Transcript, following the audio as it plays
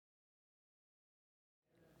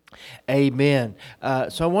Amen.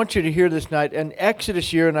 So I want you to hear this night. An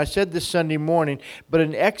Exodus year, and I said this Sunday morning, but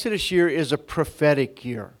an Exodus year is a prophetic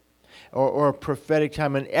year. Or a prophetic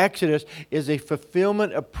time. An Exodus is a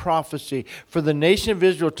fulfillment of prophecy for the nation of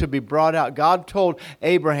Israel to be brought out. God told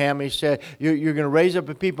Abraham, He said, you're going to raise up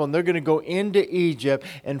a people and they're going to go into Egypt,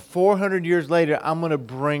 and 400 years later I'm going to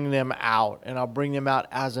bring them out, and I'll bring them out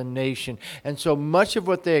as a nation. And so much of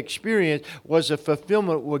what they experienced was a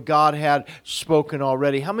fulfillment of what God had spoken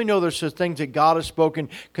already. How many know there's some things that God has spoken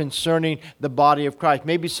concerning the body of Christ?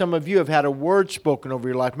 Maybe some of you have had a word spoken over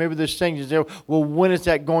your life. Maybe there's things you say, well, when is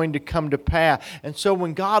that going to come to pass? And so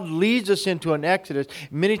when God leads us into an Exodus,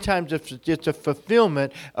 many times it's a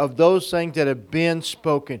fulfillment of those things that have been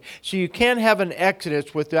spoken. So you can't have an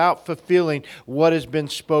Exodus without fulfilling what has been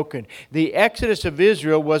spoken. The Exodus of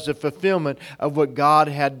Israel was a fulfillment of what God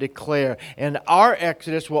had declared. And our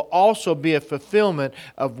Exodus will also be a fulfillment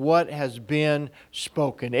of what has been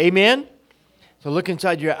spoken. Amen? So look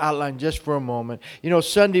inside your outline just for a moment. You know,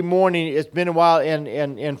 Sunday morning, it's been a while,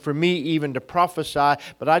 and for me even to prophesy,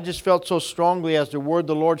 but I just felt so strongly as the word of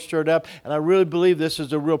the Lord stirred up, and I really believe this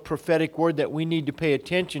is a real prophetic word that we need to pay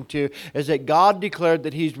attention to, is that God declared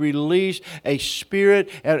that He's released a spirit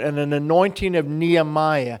and an anointing of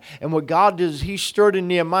Nehemiah. And what God did is He stirred in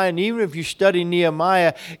Nehemiah, and even if you study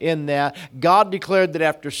Nehemiah in that, God declared that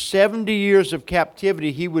after 70 years of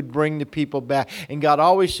captivity, He would bring the people back. And God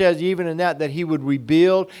always says, even in that He would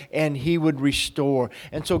rebuild and He would restore.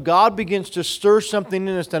 And so God begins to stir something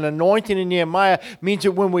in us. An anointing in Nehemiah means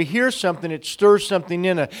that when we hear something, it stirs something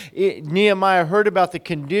in us. Nehemiah heard about the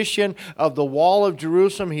condition of the wall of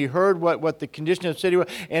Jerusalem. He heard what the condition of the city was,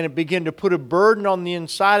 and it began to put a burden on the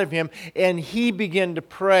inside of him, and he began to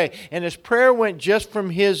pray. And his prayer went just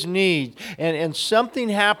from his needs. And something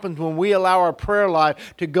happens when we allow our prayer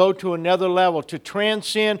life to go to another level, to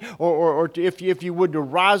transcend, or to, if you would, to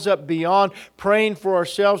rise up beyond praying for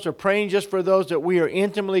ourselves or praying just for those that we are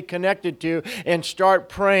intimately connected to, and start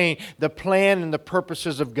praying the plan and the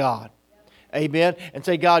purposes of God. Amen. And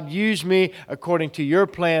say, God, use me according to your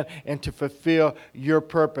plan and to fulfill your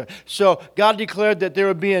purpose. So God declared that there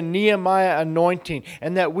would be a Nehemiah anointing,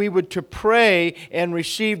 and that we would to pray and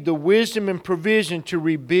receive the wisdom and provision to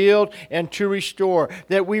rebuild and to restore.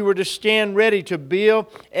 That we were to stand ready to build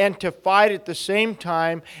and to fight at the same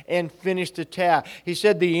time and finish the task. He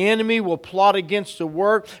said the enemy will plot against the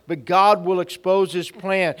work, but God will expose his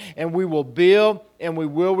plan, and we will build and we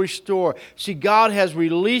will restore. See, God has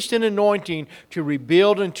released an anointing to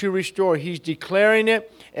rebuild and to restore. He's declaring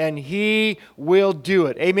it, and He will do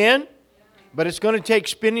it. Amen? But it's going to take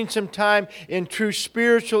spending some time in true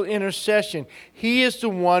spiritual intercession. He is the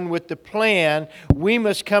one with the plan. We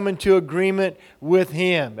must come into agreement with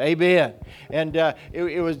Him. Amen. And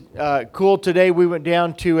it was cool today. We went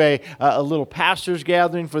down to a little pastor's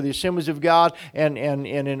gathering for the Assemblies of God and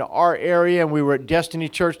in our area. And we were at Destiny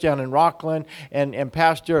Church down in Rockland. And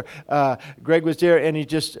Pastor Greg was there, and he's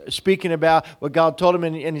just speaking about what God told him.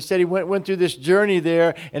 And he said he went through this journey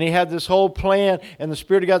there, and he had this whole plan. And the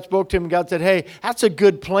Spirit of God spoke to him, and God said, hey, that's a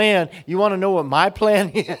good plan. You want to know what my plan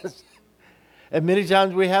is? And many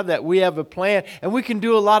times we have that. We have a plan, and we can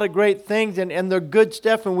do a lot of great things, and they're good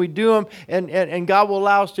stuff, and we do them, and God will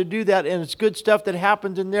allow us to do that, and it's good stuff that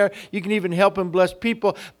happens in there. You can even help and bless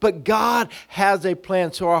people, but God has a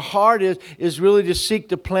plan. So our heart is really to seek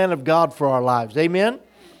the plan of God for our lives. Amen?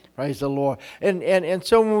 Praise the Lord. And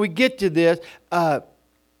so when we get to this,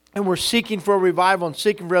 and we're seeking for a revival and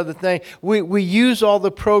seeking for other things, we use all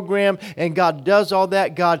the program, and God does all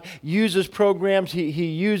that. God uses programs. He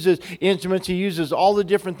uses instruments. He uses all the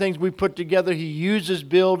different things we put together. He uses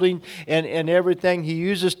building and everything. He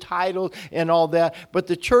uses titles and all that. But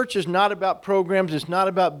the church is not about programs. It's not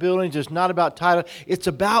about buildings. It's not about titles. It's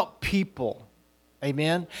about people.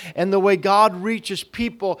 Amen? And the way God reaches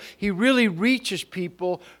people, He really reaches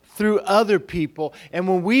people through other people. And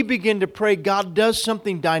when we begin to pray, God does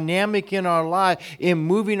something dynamic in our life in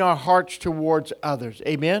moving our hearts towards others.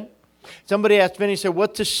 Amen? Somebody asked Finney, said,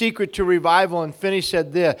 what's the secret to revival? And Finney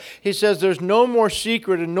said this. He says, there's no more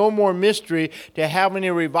secret and no more mystery to having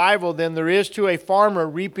a revival than there is to a farmer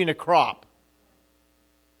reaping a crop.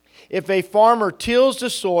 If a farmer tills the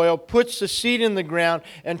soil, puts the seed in the ground,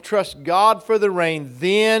 and trusts God for the rain,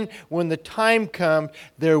 then when the time comes,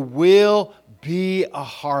 there will be a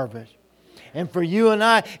harvest. And for you and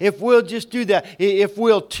I, if we'll just do that, if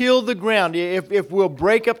we'll till the ground, if we'll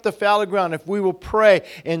break up the fallow ground, if we will pray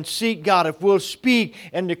and seek God, if we'll speak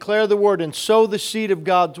and declare the word and sow the seed of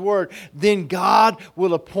God's word, then God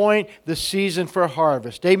will appoint the season for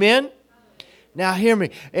harvest. Amen? Now hear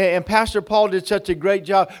me. And Pastor Paul did such a great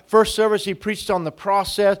job. First service, he preached on the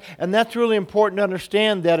process. And that's really important to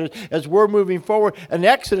understand that as we're moving forward. An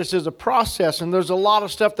Exodus is a process. And there's a lot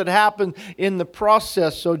of stuff that happens in the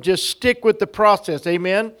process. So just stick with the process.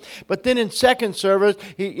 Amen? But then in second service,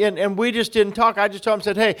 and we just didn't talk. I just told him,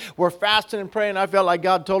 said, hey, we're fasting and praying. I felt like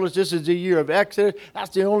God told us this is the year of Exodus.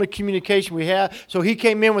 That's the only communication we have. So he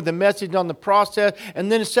came in with a message on the process. And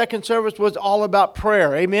then the second service was all about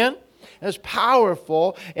prayer. Amen? It's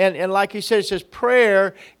powerful, and like he said, it says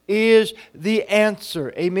prayer is the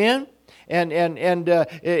answer. Amen?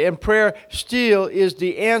 And prayer still is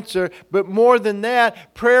the answer, but more than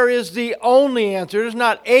that, prayer is the only answer. It's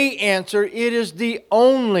not a answer, it is the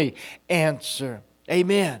only answer.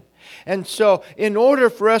 Amen. And so, in order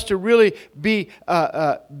for us to really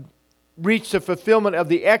reach the fulfillment of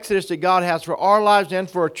the Exodus that God has for our lives and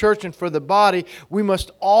for our church and for the body, we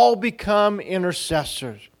must all become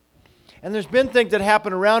intercessors. And there's been things that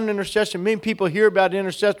happen around intercession. Many people hear about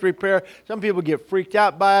intercessory prayer. Some people get freaked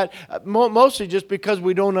out by it, mostly just because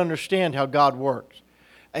we don't understand how God works.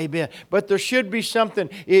 Amen. But there should be something.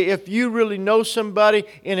 If you really know somebody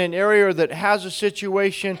in an area that has a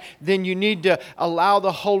situation, then you need to allow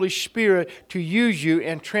the Holy Spirit to use you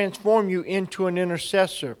and transform you into an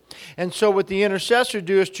intercessor. And so what the intercessor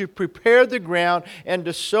do is to prepare the ground and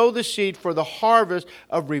to sow the seed for the harvest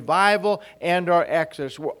of revival and our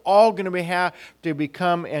exodus. We're all going to have to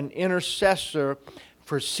become an intercessor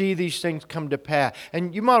see these things come to pass.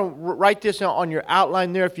 And you might write this on your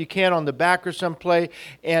outline there if you can, on the back or someplace.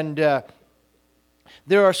 And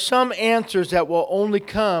there are some answers that will only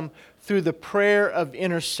come through the prayer of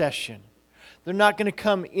intercession. They're not going to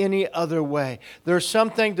come any other way. There are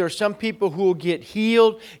some people who will get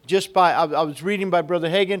healed just by, I was reading by Brother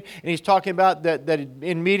Hagin, and he's talking about that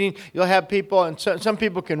in meeting, you'll have people, and some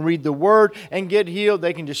people can read the Word and get healed.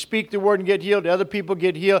 They can just speak the Word and get healed. Other people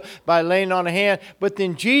get healed by laying on a hand. But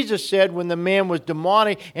then Jesus said when the man was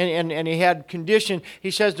demonic and he had condition,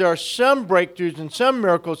 he says there are some breakthroughs and some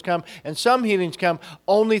miracles come and some healings come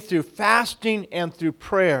only through fasting and through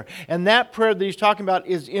prayer. And that prayer that he's talking about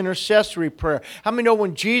is intercessory prayer. How many know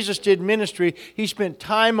when Jesus did ministry, he spent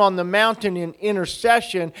time on the mountain in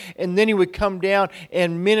intercession, and then he would come down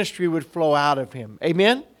and ministry would flow out of him.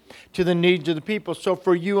 Amen? To the needs of the people. So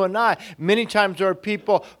for you and I, many times there are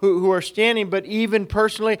people who are standing, but even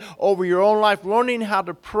personally over your own life, learning how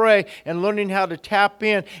to pray and learning how to tap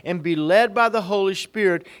in and be led by the Holy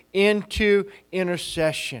Spirit into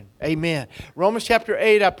intercession. Amen. Romans chapter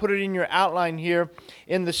 8, I put it in your outline here.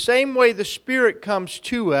 In the same way the Spirit comes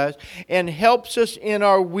to us and helps us in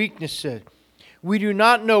our weaknesses. We do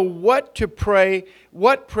not know what to pray,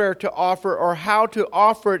 what prayer to offer, or how to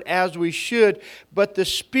offer it as we should, but the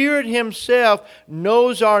Spirit Himself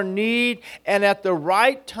knows our need and at the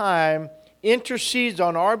right time intercedes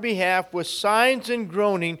on our behalf with signs and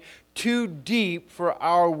groaning too deep for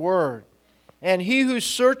our word. And He who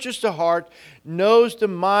searches the heart knows what the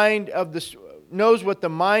mind of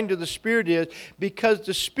the Spirit is, because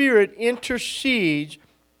the Spirit intercedes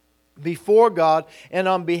before God and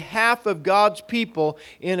on behalf of God's people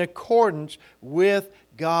in accordance with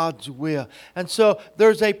God's will. And so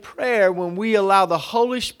there's a prayer when we allow the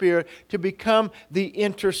Holy Spirit to become the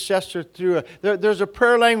intercessor through it. There's a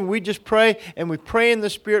prayer language we just pray and we pray in the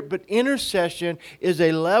Spirit, but intercession is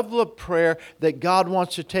a level of prayer that God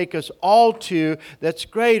wants to take us all to that's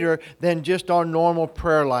greater than just our normal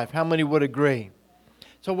prayer life. How many would agree?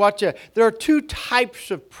 So watch it. There are two types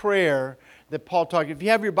of prayer that Paul talked. If you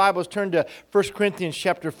have your Bibles, turn to 1 Corinthians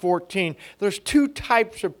chapter 14. There's two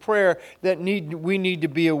types of prayer that we need to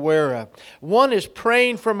be aware of. One is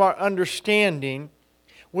praying from our understanding,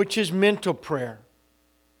 which is mental prayer.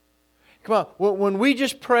 Come on, when we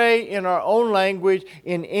just pray in our own language,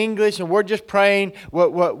 in English, and we're just praying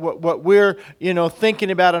what we're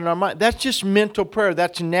thinking about in our mind, that's just mental prayer.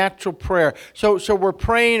 That's natural prayer. So we're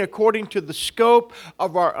praying according to the scope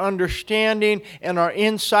of our understanding and our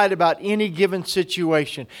insight about any given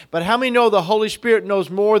situation. But how many know the Holy Spirit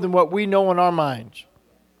knows more than what we know in our minds?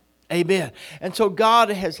 Amen. And so God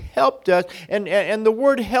has helped us, and the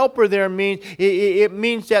word helper there means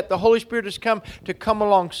that the Holy Spirit has come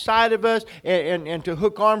alongside of us and to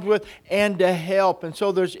hook arms with and to help. And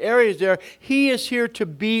so there's areas there. He is here to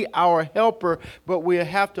be our helper, but we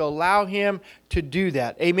have to allow Him to do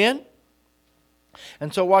that. Amen?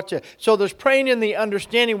 And so watch it. So there's praying in the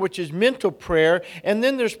understanding, which is mental prayer, and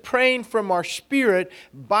then there's praying from our spirit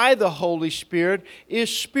by the Holy Spirit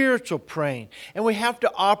is spiritual praying. And we have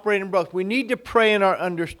to operate in both. We need to pray in our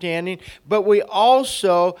understanding, but we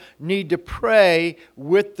also need to pray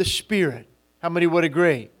with the Spirit. How many would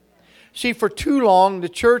agree? See, for too long, the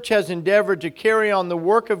church has endeavored to carry on the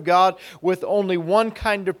work of God with only one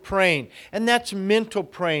kind of praying, and that's mental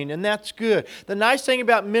praying, and that's good. The nice thing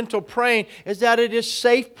about mental praying is that it is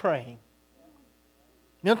safe praying.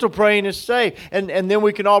 Mental praying is safe. And then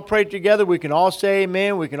we can all pray together. We can all say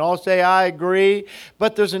amen. We can all say I agree.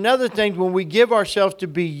 But there's another thing when we give ourselves to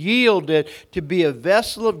be yielded, to be a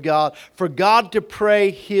vessel of God, for God to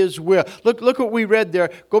pray His will. Look what we read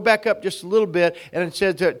there. Go back up just a little bit. And it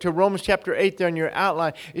says to Romans chapter 8 there in your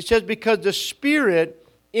outline. It says, because the Spirit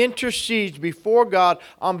intercedes before God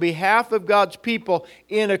on behalf of God's people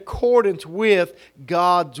in accordance with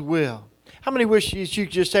God's will. How many wish you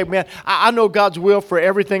could just say, man, I know God's will for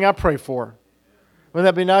everything I pray for? Wouldn't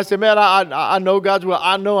that be nice? Say, man, I know God's will.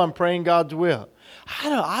 I know I'm praying God's will.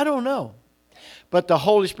 I don't know. But the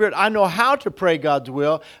Holy Spirit, I know how to pray God's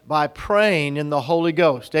will by praying in the Holy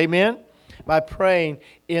Ghost. Amen? By praying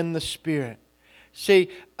in the Spirit. See,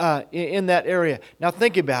 in that area. Now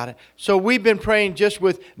think about it. So we've been praying just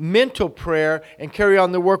with mental prayer and carry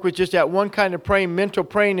on the work with just that one kind of praying, mental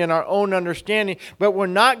praying in our own understanding. But we're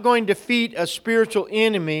not going to defeat a spiritual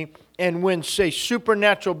enemy and win, say,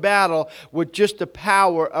 supernatural battle with just the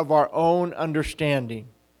power of our own understanding.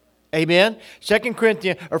 Amen? 1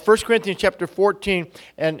 Corinthians chapter 14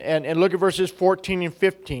 and look at verses 14 and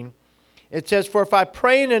 15. It says, for if I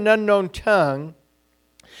pray in an unknown tongue,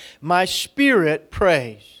 my spirit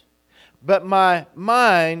prays, but my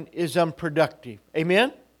mind is unproductive.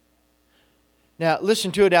 Amen? Now,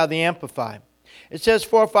 listen to it out of the Amplified. It says,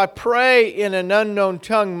 for if I pray in an unknown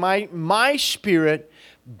tongue, my spirit,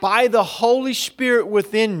 by the Holy Spirit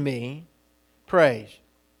within me, prays.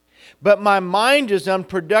 But my mind is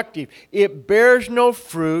unproductive. It bears no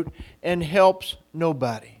fruit and helps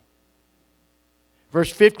nobody. Verse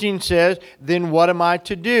 15 says, then what am I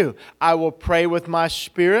to do? I will pray with my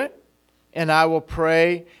spirit, and I will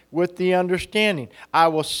pray with the understanding. I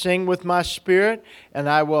will sing with my spirit, and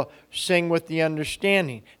I will sing with the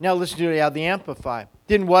understanding. Now listen to it out of the Amplified.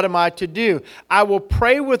 Then what am I to do? I will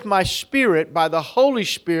pray with my spirit by the Holy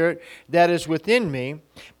Spirit that is within me,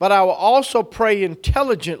 but I will also pray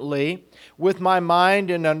intelligently with my mind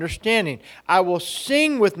and understanding. I will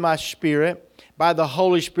sing with my spirit by the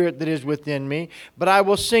Holy Spirit that is within me, but I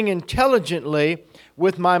will sing intelligently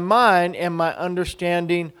with my mind and my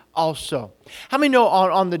understanding also. How many know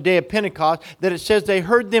on the day of Pentecost that it says they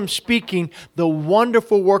heard them speaking the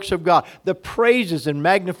wonderful works of God, the praises and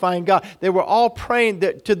magnifying God? They were all praying,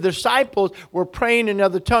 that to the disciples were praying in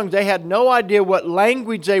other tongues. They had no idea what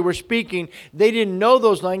language they were speaking. They didn't know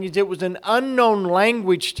those languages. It was an unknown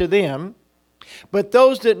language to them. But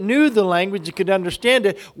those that knew the language and could understand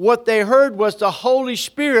it, what they heard was the Holy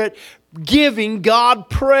Spirit giving God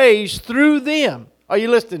praise through them. Are you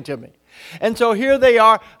listening to me? And so here they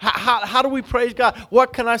are. How do we praise God?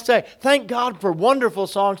 What can I say? Thank God for wonderful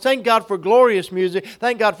songs. Thank God for glorious music.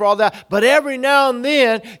 Thank God for all that. But every now and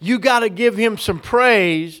then, you got to give Him some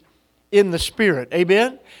praise in the Spirit.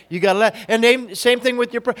 Amen? You got to let, and same thing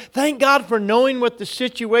with your prayer. Thank God for knowing what the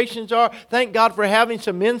situations are. Thank God for having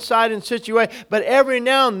some insight in situations. But every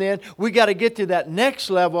now and then, we got to get to that next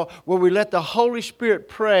level where we let the Holy Spirit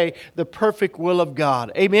pray the perfect will of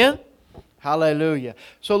God. Amen? Hallelujah.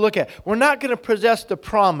 So look at, we're not going to possess the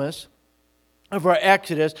promise of our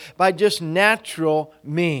exodus by just natural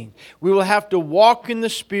means. We will have to walk in the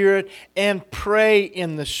Spirit and pray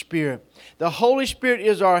in the Spirit. The Holy Spirit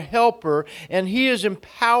is our helper, and He is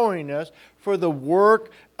empowering us for the work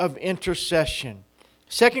of intercession.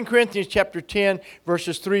 2 Corinthians chapter 10,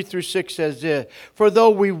 verses 3 through 6 says this, for though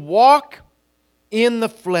we walk in the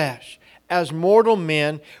flesh, as mortal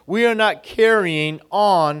men, we are not carrying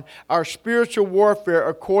on our spiritual warfare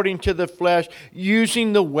according to the flesh,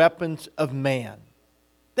 using the weapons of man.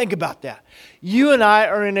 Think about that. You and I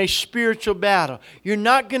are in a spiritual battle. You're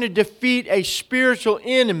not going to defeat a spiritual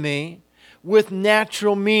enemy with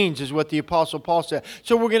natural means, is what the Apostle Paul said.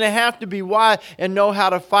 So we're going to have to be wise and know how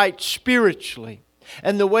to fight spiritually.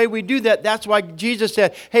 And the way we do that, that's why Jesus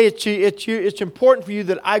said, hey, it's important for you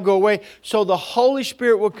that I go away so the Holy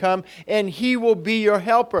Spirit will come and He will be your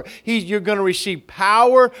helper. You're going to receive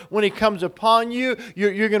power when He comes upon you.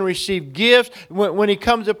 You're going to receive gifts. When He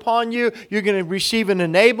comes upon you, you're going to receive an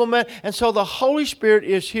enablement. And so the Holy Spirit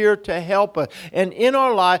is here to help us. And in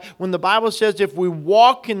our life, when the Bible says if we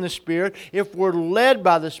walk in the Spirit, if we're led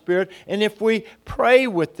by the Spirit, and if we pray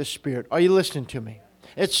with the Spirit. Are you listening to me?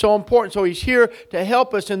 It's so important. So He's here to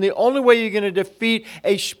help us. And the only way you're going to defeat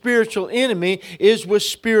a spiritual enemy is with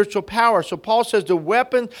spiritual power. So Paul says the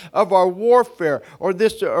weapon of our warfare,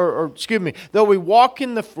 though we walk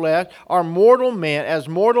in the flesh, as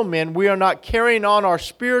mortal men, we are not carrying on our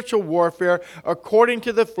spiritual warfare according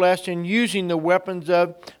to the flesh and using the weapons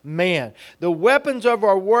of man. The weapons of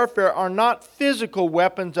our warfare are not physical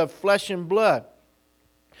weapons of flesh and blood.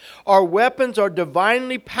 Our weapons are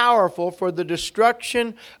divinely powerful for the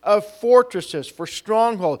destruction of fortresses, for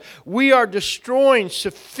strongholds. We are destroying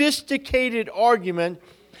sophisticated argument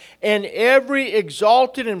and every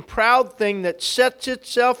exalted and proud thing that sets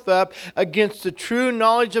itself up against the true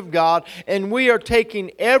knowledge of God, and we are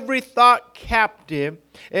taking every thought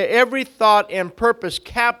and purpose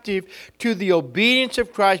captive to the obedience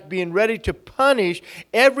of Christ, being ready to punish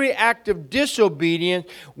every act of disobedience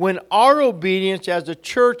when our obedience as a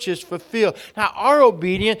church is fulfilled. Now, our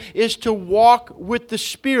obedience is to walk with the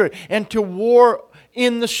Spirit and to war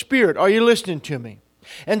in the Spirit. Are you listening to me?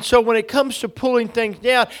 And so when it comes to pulling things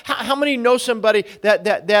down, how many know somebody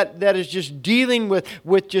that is just dealing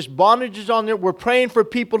with just bondages on there? We're praying for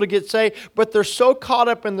people to get saved, but they're so caught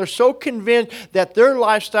up and they're so convinced that their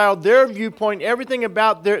lifestyle, their viewpoint, everything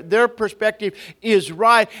about their perspective is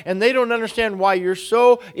right, and they don't understand why you're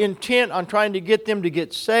so intent on trying to get them to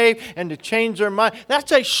get saved and to change their mind.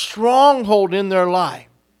 That's a stronghold in their life.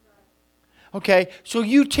 Okay, so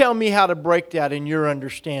you tell me how to break that in your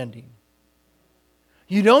understanding.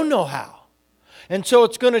 You don't know how. And so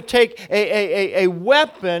it's going to take a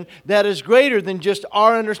weapon that is greater than just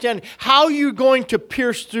our understanding. How are you going to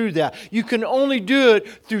pierce through that? You can only do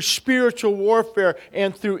it through spiritual warfare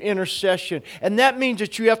and through intercession. And that means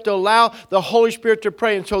that you have to allow the Holy Spirit to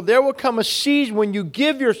pray. And so there will come a season when you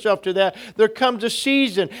give yourself to that. There comes a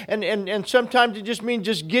season. And sometimes it just means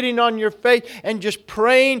just getting on your face and just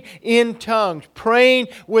praying in tongues. Praying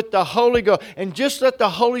with the Holy Ghost. And just let the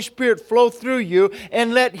Holy Spirit flow through you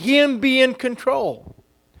and let Him be in control.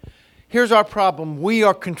 Here's our problem. We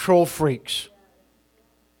are control freaks.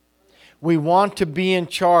 We want to be in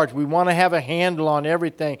charge. We want to have a handle on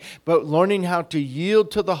everything. But learning how to yield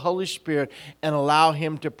to the Holy Spirit and allow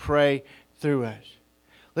Him to pray through us.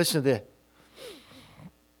 Listen to this.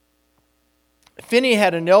 Finney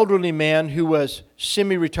had an elderly man who was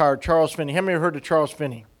semi-retired, Charles Finney. How many have heard of Charles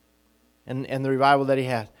Finney and the revival that he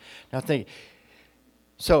had? Now think.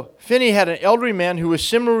 So Finney had an elderly man who was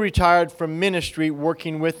semi-retired from ministry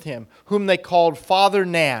working with him, whom they called Father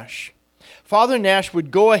Nash. Father Nash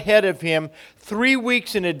would go ahead of him 3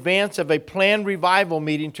 weeks in advance of a planned revival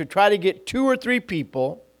meeting to try to get 2 or 3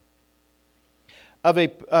 people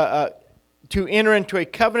to enter into a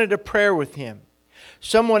covenant of prayer with him.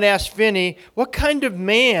 Someone asked Finney what kind of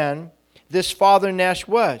man this Father Nash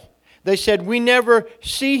was. They said, "We never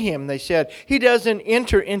see him." They said, "He doesn't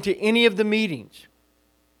enter into any of the meetings."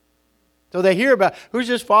 So they hear about, who's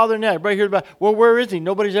this Father Nash? Everybody hears about, well, where is he?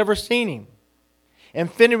 Nobody's ever seen him. And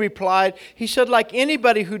Finney replied, he said, like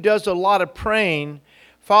anybody who does a lot of praying,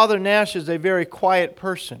 Father Nash is a very quiet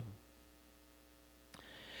person.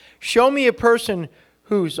 Show me a person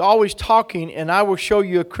who's always talking, and I will show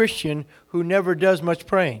you a Christian who never does much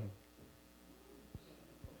praying.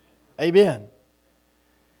 Amen.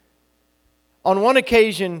 On one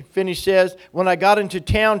occasion, Finney says, when I got into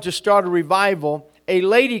town to start a revival, a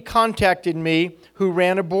lady contacted me who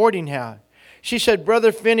ran a boarding house. She said,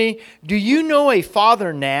 "Brother Finney, do you know a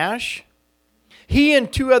Father Nash? He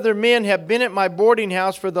and 2 other men have been at my boarding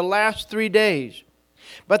house for the last 3 days,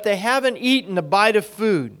 but they haven't eaten a bite of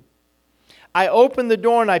food. I opened the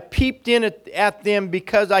door and I peeped in at them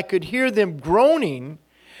because I could hear them groaning,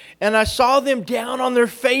 and I saw them down on their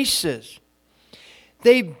faces.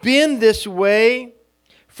 They've been this way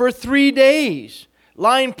for 3 days.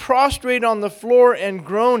 Lying prostrate on the floor and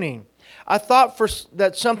groaning. I thought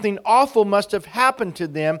that something awful must have happened to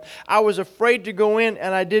them. I was afraid to go in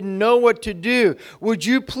and I didn't know what to do. Would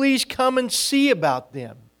you please come and see about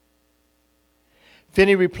them?"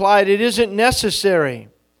 Finney replied, "It isn't necessary.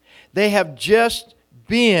 They have just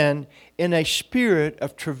been in a spirit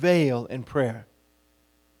of travail and prayer."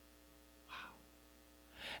 Wow.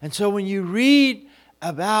 And so when you read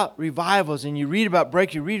about revivals and you read about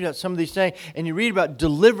breakthrough, you read about some of these things, and you read about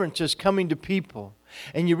deliverances coming to people,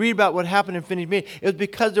 and you read about what happened in Finney's meeting, it was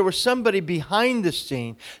because there was somebody behind the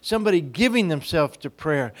scene, somebody giving themselves to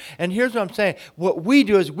prayer. And here's what I'm saying. What we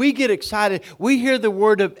do is we get excited. We hear the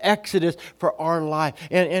word of Exodus for our life.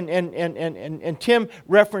 And Tim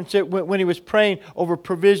referenced it when he was praying over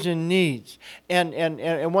provision needs.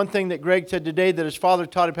 And one thing that Greg said today that his father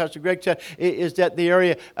taught him, Pastor Greg said, is that the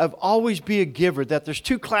area of always be a giver, that there's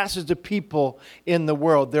 2 classes of people in the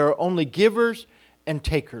world. There are only givers and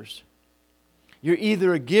takers. You're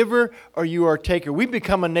either a giver or you are a taker. We've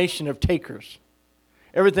become a nation of takers.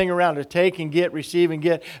 Everything around us, take and get, receive and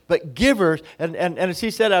get. But givers, and as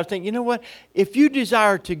he said, I was thinking, you know what? If you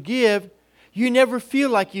desire to give, you never feel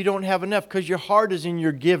like you don't have enough because your heart is in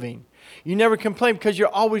your giving. You never complain because you're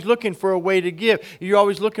always looking for a way to give. You're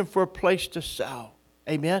always looking for a place to sow.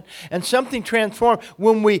 Amen? And something transforms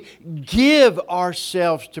when we give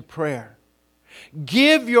ourselves to prayer.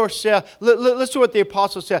 Give yourself. Listen to what the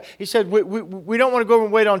apostle said. He said, we don't want to go over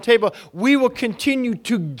and wait on a table. We will continue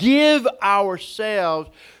to give ourselves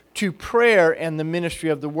to prayer and the ministry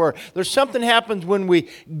of the Word. There's something happens when we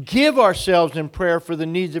give ourselves in prayer for the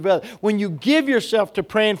needs of others. When you give yourself to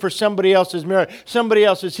praying for somebody else's marriage, somebody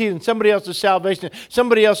else's healing, somebody else's salvation,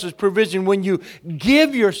 somebody else's provision, when you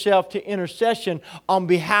give yourself to intercession on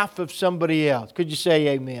behalf of somebody else. Could you say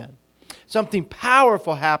amen? Something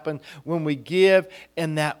powerful happens when we give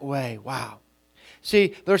in that way. Wow.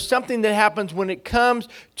 See, there's something that happens when it comes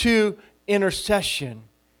to intercession.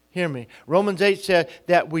 Hear me. Romans 8 said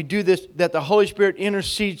that we do this, that the Holy Spirit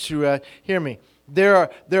intercedes through us. Hear me. There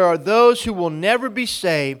are those who will never be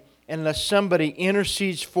saved unless somebody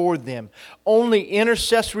intercedes for them. Only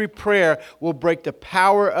intercessory prayer will break the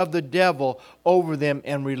power of the devil over them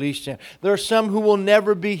and release them. There are some who will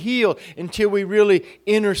never be healed until we really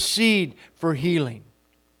intercede for healing.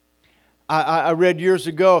 I read years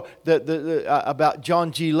ago about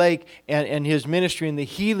John G. Lake and his ministry in the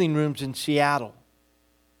healing rooms in Seattle.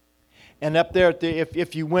 And up there,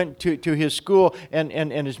 if you went to his school and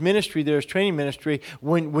his ministry there, his training ministry,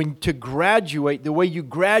 when to graduate, the way you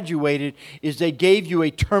graduated is they gave you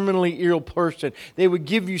a terminally ill person. They would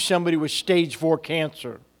give you somebody with stage 4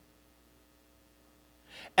 cancer.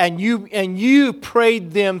 And you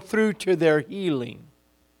prayed them through to their healing.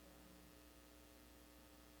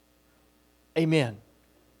 Amen.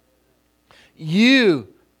 You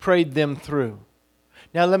prayed them through.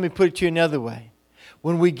 Now let me put it to you another way.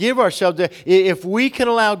 When we give ourselves, if we can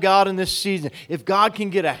allow God in this season, if God can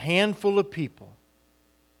get a handful of people,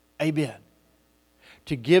 amen,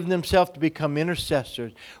 to give themselves to become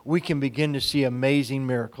intercessors, we can begin to see amazing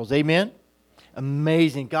miracles. Amen?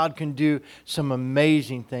 Amazing. God can do some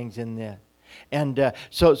amazing things in that. And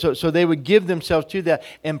so they would give themselves to that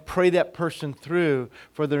and pray that person through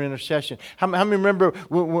for their intercession. How many remember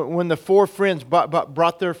when the 4 friends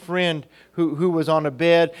brought their friend who was on a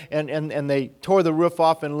bed and they tore the roof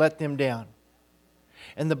off and let them down?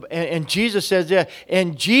 And Jesus says, yeah,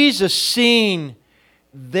 and Jesus, seeing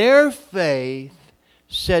their faith,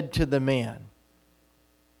 said to the man.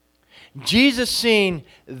 Jesus, seeing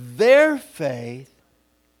their faith,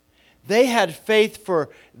 they had faith for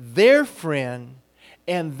their friend,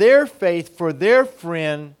 and their faith for their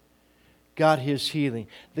friend got his healing.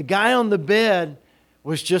 The guy on the bed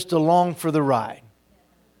was just along for the ride.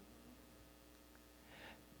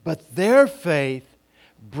 But their faith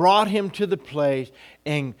brought him to the place,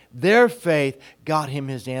 and their faith got him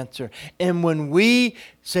his answer. And when we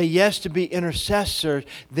say yes to be intercessors,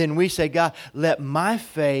 then we say, God, let my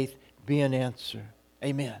faith be an answer.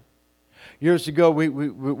 Amen. Years ago, when we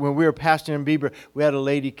were pastoring in Bieber, we had a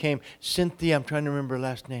lady came, Cynthia, I'm trying to remember her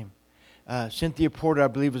last name. Cynthia Porter, I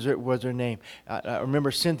believe was her name. I remember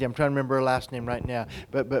Cynthia. I'm trying to remember her last name right now.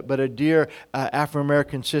 But a dear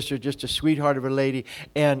Afro-American sister, just a sweetheart of a lady.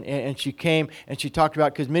 And she came and she talked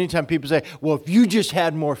about, because many times people say, well, if you just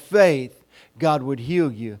had more faith, God would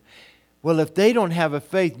heal you. Well, if they don't have a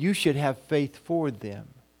faith, you should have faith for them.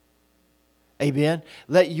 Amen.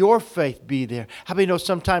 Let your faith be there. How many know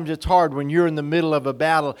sometimes it's hard when you're in the middle of a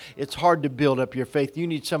battle? It's hard to build up your faith. You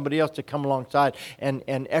need somebody else to come alongside and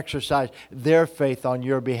exercise their faith on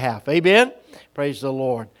your behalf. Amen. Praise the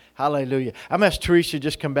Lord. Hallelujah. I'm going to ask Teresa to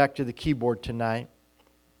just come back to the keyboard tonight.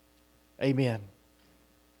 Amen.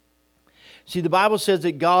 See, the Bible says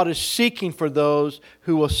that God is seeking for those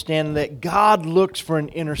who will stand, that God looks for an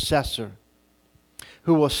intercessor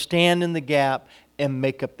who will stand in the gap and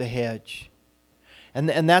make up the hedge. And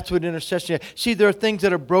that's what intercession is. See, there are things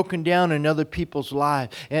that are broken down in other people's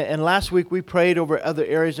lives. And last week we prayed over other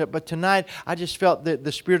areas. But tonight I just felt that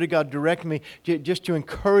the Spirit of God directed me just to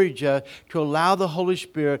encourage us to allow the Holy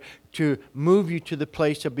Spirit to move you to the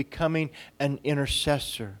place of becoming an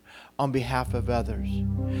intercessor on behalf of others.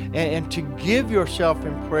 And to give yourself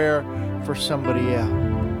in prayer for somebody else.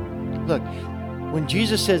 Look, when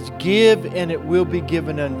Jesus says, give and it will be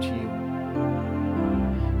given unto you.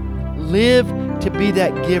 Live to be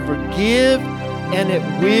that giver. Give and it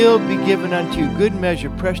will be given unto you. Good measure,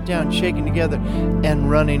 pressed down, shaken together, and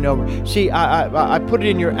running over. See, I put it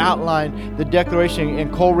in your outline, the declaration,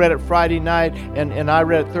 and Cole read it Friday night, and I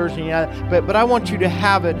read it Thursday night. But I want you to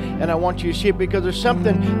have it, and I want you to see it, because there's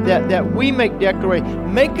something that we make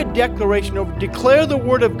declaration. Make a declaration over. Declare the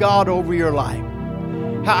Word of God over your life.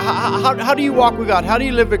 How do you walk with God? How do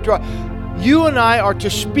you live victorious? You and I are to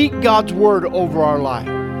speak God's Word over our life.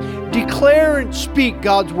 Declare and speak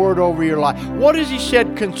God's Word over your life. What has He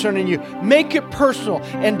said concerning you? Make it personal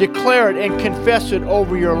and declare it and confess it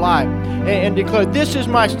over your life. And declare, this is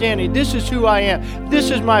my standing. This is who I am. This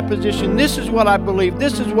is my position. This is what I believe.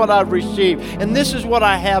 This is what I've received. And this is what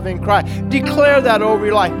I have in Christ. Declare that over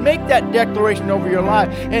your life. Make that declaration over your life.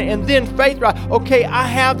 And then faith, right? Okay, I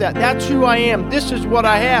have that. That's who I am. This is what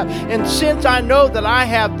I have. And since I know that I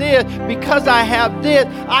have this, because I have this,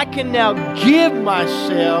 I can now give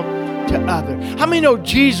myself to others. How many know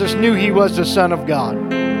Jesus knew He was the Son of God?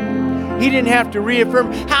 He didn't have to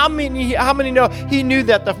reaffirm. How many know He knew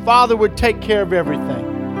that the Father would take care of everything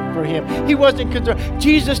for Him? He wasn't concerned.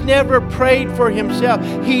 Jesus never prayed for Himself.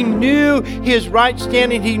 He knew His right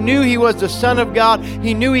standing. He knew He was the Son of God.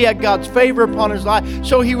 He knew He had God's favor upon His life.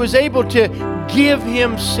 So He was able to give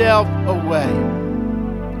Himself away.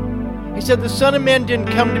 He said the Son of Man didn't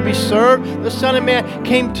come to be served. The Son of Man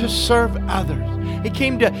came to serve others. He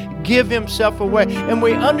came to give Himself away. And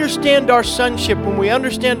we understand our sonship, when we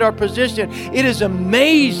understand our position, it is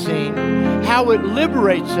amazing how it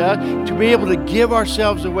liberates us to be able to give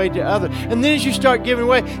ourselves away to others. And then as you start giving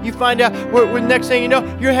away, you find out where next thing you know,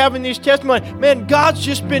 you're having these testimonies. Man, God's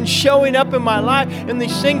just been showing up in my life, and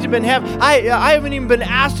these things have been happening. I haven't even been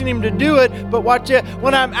asking Him to do it, but watch it.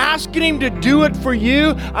 When I'm asking Him to do it for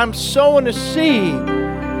you, I'm sowing a seed.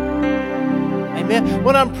 Amen.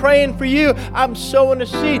 When I'm praying for you, I'm sowing a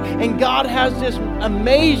seed. And God has this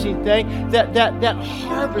amazing thing that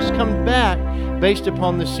harvest comes back based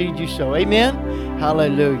upon the seed you sow. Amen.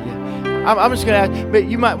 Hallelujah. I'm just going to ask, but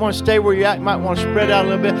you might want to stay where you're at. You might want to spread out a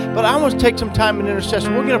little bit. But I want to take some time in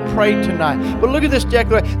intercession. We're going to pray tonight. But look at this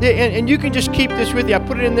declaration. And you can just keep this with you. I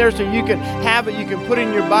put it in there so you can have it. You can put it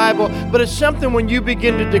in your Bible. But it's something when you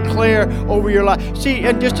begin to declare over your life. See,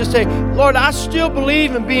 and just to say, Lord, I still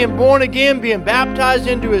believe in being born again, being baptized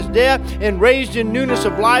into His death, and raised in newness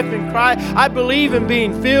of life in Christ. I believe in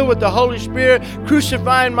being filled with the Holy Spirit,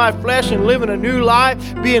 crucifying my flesh and living a new life,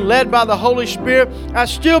 being led by the Holy Spirit. I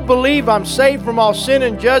still believe I'm saved from all sin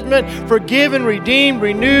and judgment, forgiven, redeemed,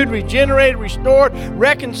 renewed, regenerated, restored,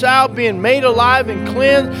 reconciled, being made alive and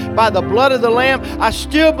cleansed by the blood of the Lamb. I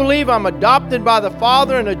still believe I'm adopted by the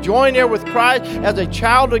Father and a joint heir with Christ as a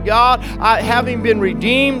child of God, having been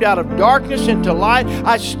redeemed out of darkness into light.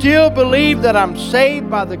 I still believe that I'm saved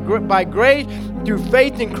by grace through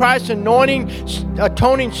faith in Christ's anointing,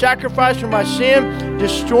 atoning sacrifice for my sin,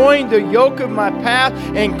 destroying the yoke of my past,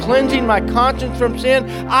 and cleansing my conscience from sin.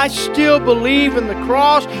 I still believe in the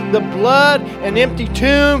cross, the blood, an empty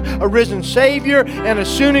tomb, a risen Savior, and a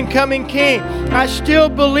soon and coming King. I still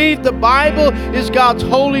believe the Bible is God's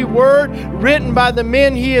holy word, written by the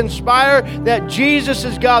men He inspired, that Jesus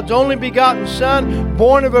is God's only begotten Son,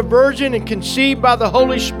 born of a virgin and conceived by the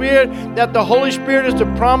Holy Spirit, that the Holy Spirit is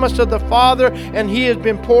the promise of the Father, and He has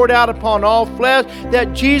been poured out upon all flesh,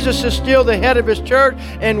 that Jesus is still the head of His church,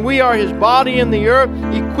 and we are His body in the earth,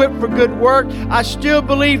 equipped for good work. I still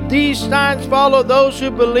believe these signs follow those who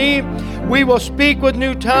believe. We will speak with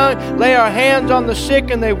new tongues, lay our hands on the sick,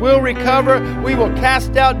 and they will recover. We will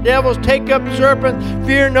cast out devils, take up serpents,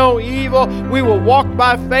 fear no evil. We will walk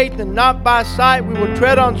by faith and not by sight. We will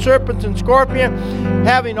tread on serpents and scorpions,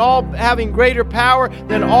 having greater power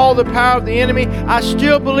than all the power of the enemy. I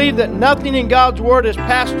still believe that nothing in God's Word has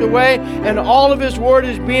passed away, and all of His Word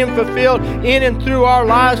is being fulfilled in and through our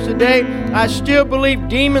lives today. I still believe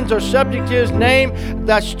demons are subject to His name.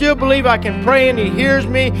 I still believe I can pray and He hears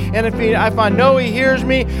me. And if I know He hears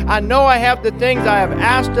me, I know I have the things I have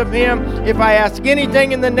asked of Him. If I ask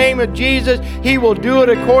anything in the name of Jesus, He will do it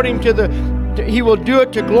He will do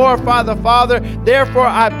it to glorify the Father. Therefore,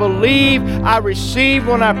 I believe, I receive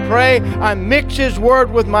when I pray, I mix His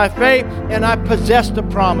Word with my faith, and I possess the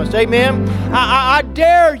promise. Amen? I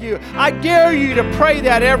dare you. I dare you to pray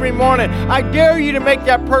that every morning. I dare you to make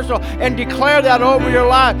that personal and declare that over your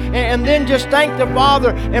life. And then just thank the Father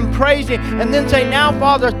and praise Him. And then say, now,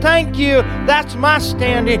 Father, thank you. That's my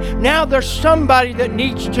standing. Now there's somebody that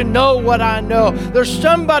needs to know what I know. There's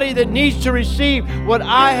somebody that needs to receive what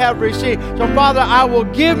I have received. So, Father, I will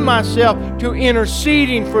give myself to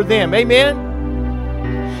interceding for them. Amen?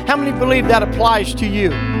 How many believe that applies to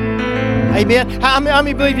you? Amen. How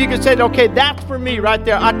many believe you can say, okay, that's for me right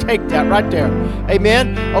there. I take that right there.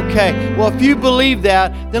 Amen. Okay. Well, if you believe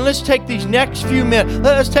that, then let's take these next few minutes.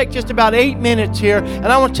 Let's take just about 8 minutes here, and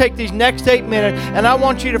I want to take these next 8 minutes, and I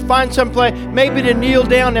want you to find some place, maybe to kneel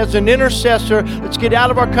down as an intercessor. Let's get out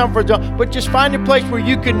of our comfort zone, but just find a place where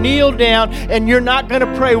you can kneel down, and you're not going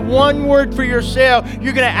to pray one word for yourself.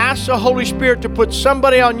 You're going to ask the Holy Spirit to put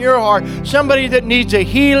somebody on your heart, somebody that needs a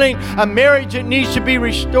healing, a marriage that needs to be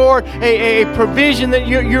restored, a provision that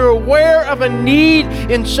you're aware of a need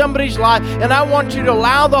in somebody's life, and I want you to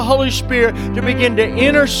allow the Holy Spirit to begin to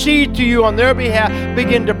intercede to you on their behalf,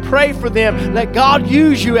 begin to pray for them. Let God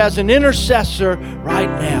use you as an intercessor right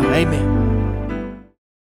now. Amen.